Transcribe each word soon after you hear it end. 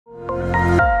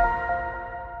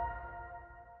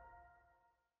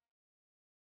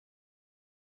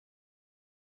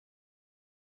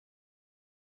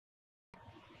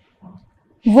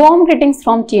Warm greetings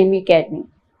from TNV Academy.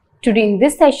 Today in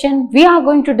this session, we are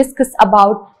going to discuss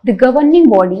about the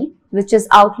governing body which is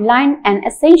outlined an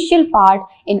essential part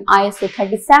in ISO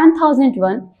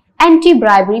 37001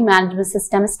 anti-bribery management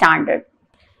system standard.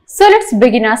 So let's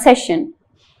begin our session.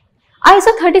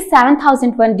 ISO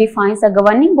 37001 defines a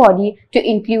governing body to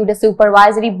include a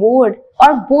supervisory board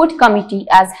or board committee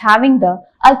as having the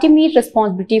ultimate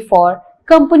responsibility for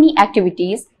company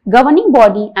activities, governing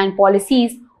body and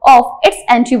policies of its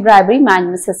anti-bribery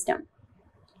management system.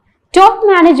 Top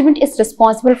management is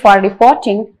responsible for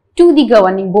reporting to the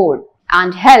governing board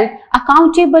and held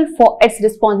accountable for its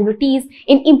responsibilities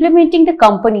in implementing the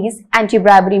company's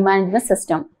anti-bribery management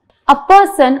system. A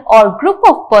person or group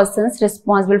of persons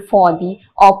responsible for the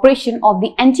operation of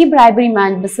the anti-bribery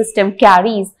management system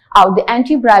carries out the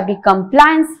anti-bribery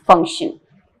compliance function.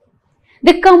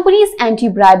 The company's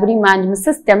anti-bribery management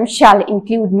system shall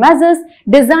include measures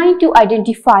designed to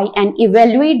identify and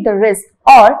evaluate the risk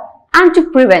and to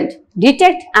prevent,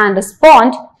 detect and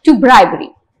respond to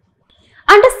bribery.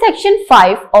 Under Section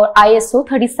 5 or ISO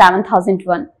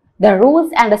 37001, the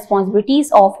roles and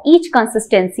responsibilities of each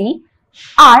consistency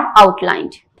are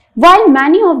outlined. While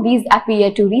many of these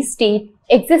appear to restate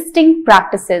existing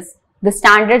practices, the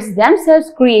standards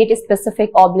themselves create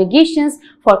specific obligations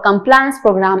for compliance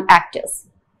program actors.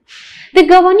 The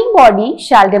governing body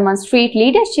shall demonstrate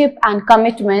leadership and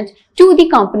commitment to the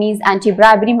company's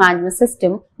anti-bribery management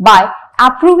system by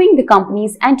approving the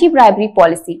company's anti-bribery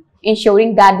policy,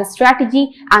 ensuring that the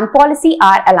strategy and policy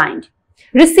are aligned,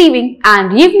 receiving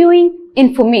and reviewing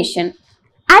information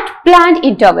at planned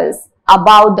intervals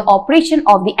about the operation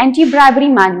of the anti-bribery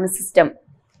management system,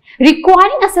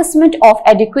 requiring assessment of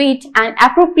adequate and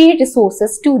appropriate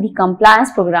resources to the compliance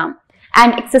program,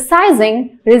 and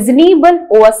exercising reasonable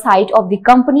oversight of the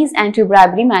company's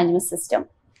anti-bribery management system.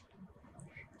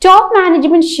 Top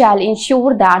management shall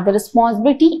ensure that the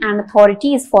responsibility and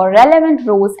authorities for relevant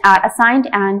roles are assigned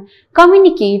and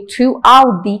communicate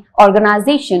throughout the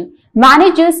organization.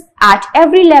 Managers at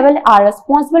every level are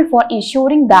responsible for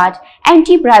ensuring that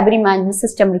anti-bribery management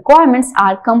system requirements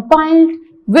are complied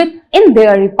with in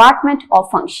their department or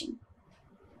function.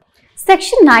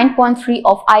 Section 9.3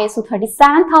 of ISO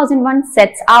 37001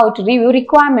 sets out review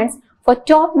requirements for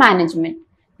top management.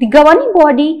 The governing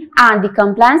body and the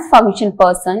compliance function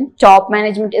person, top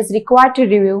management is required to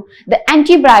review the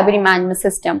anti-bribery management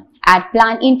system at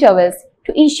planned intervals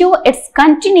to ensure its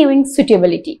continuing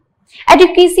suitability,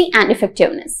 adequacy and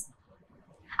effectiveness.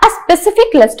 A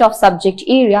specific list of subject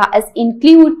area is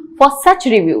included for such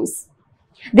reviews.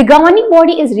 The governing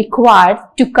body is required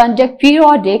to conduct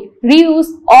periodic reviews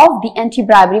of the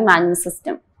anti-bribery management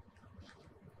system.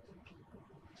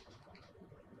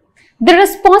 The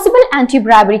responsible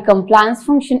anti-bribery compliance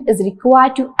function is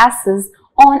required to assess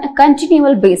on a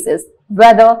continual basis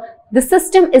whether the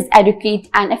system is adequate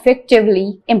and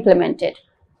effectively implemented.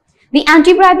 The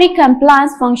anti-bribery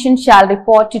compliance function shall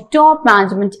report to top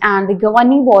management and the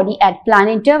governing body at planned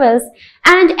intervals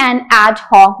and an ad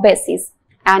hoc basis,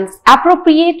 and is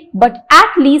appropriate but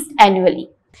at least annually.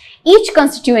 Each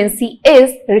constituency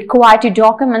is required to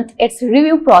document its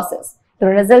review process, the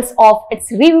results of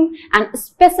its review and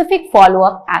specific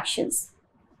follow-up actions.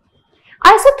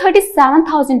 ISO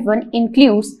 37001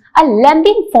 includes a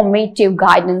lengthy informative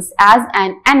guidance as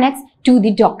an annex to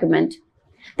the document.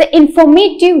 The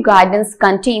informative guidance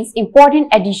contains important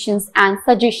additions and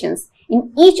suggestions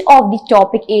in each of the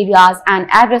topic areas and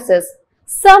addresses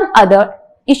some other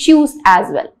issues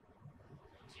as well.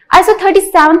 ISO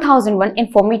 37001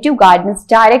 informative guidance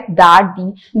directs that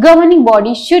the governing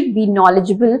body should be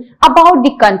knowledgeable about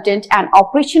the content and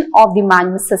operation of the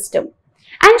management system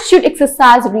and should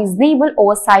exercise reasonable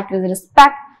oversight with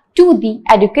respect to the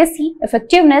adequacy,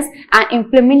 effectiveness and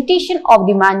implementation of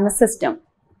the management system.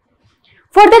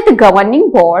 Further, the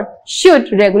governing board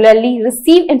should regularly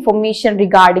receive information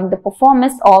regarding the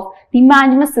performance of the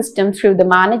management system through the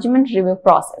management review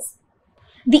process.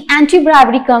 The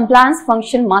anti-bribery compliance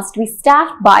function must be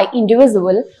staffed by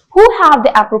individuals who have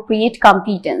the appropriate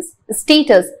competence,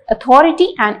 status,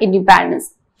 authority and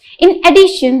independence. In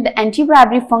addition, the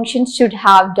anti-bribery function should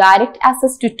have direct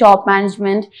access to top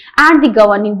management and the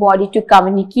governing body to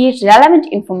communicate relevant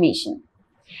information.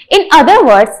 In other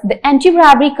words, the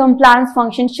anti-bribery compliance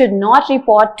function should not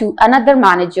report to another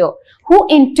manager, who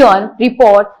in turn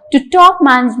report to top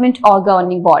management or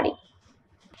governing body.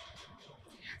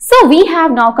 So we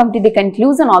have now come to the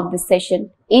conclusion of this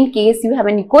session. In case you have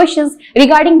any questions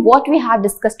regarding what we have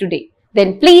discussed today,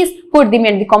 then please put them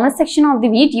in the comment section of the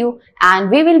video and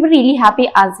we will be really happy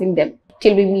answering them.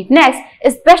 Till we meet next,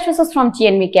 it's best wishes from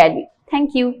TNV Academy.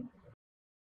 Thank you.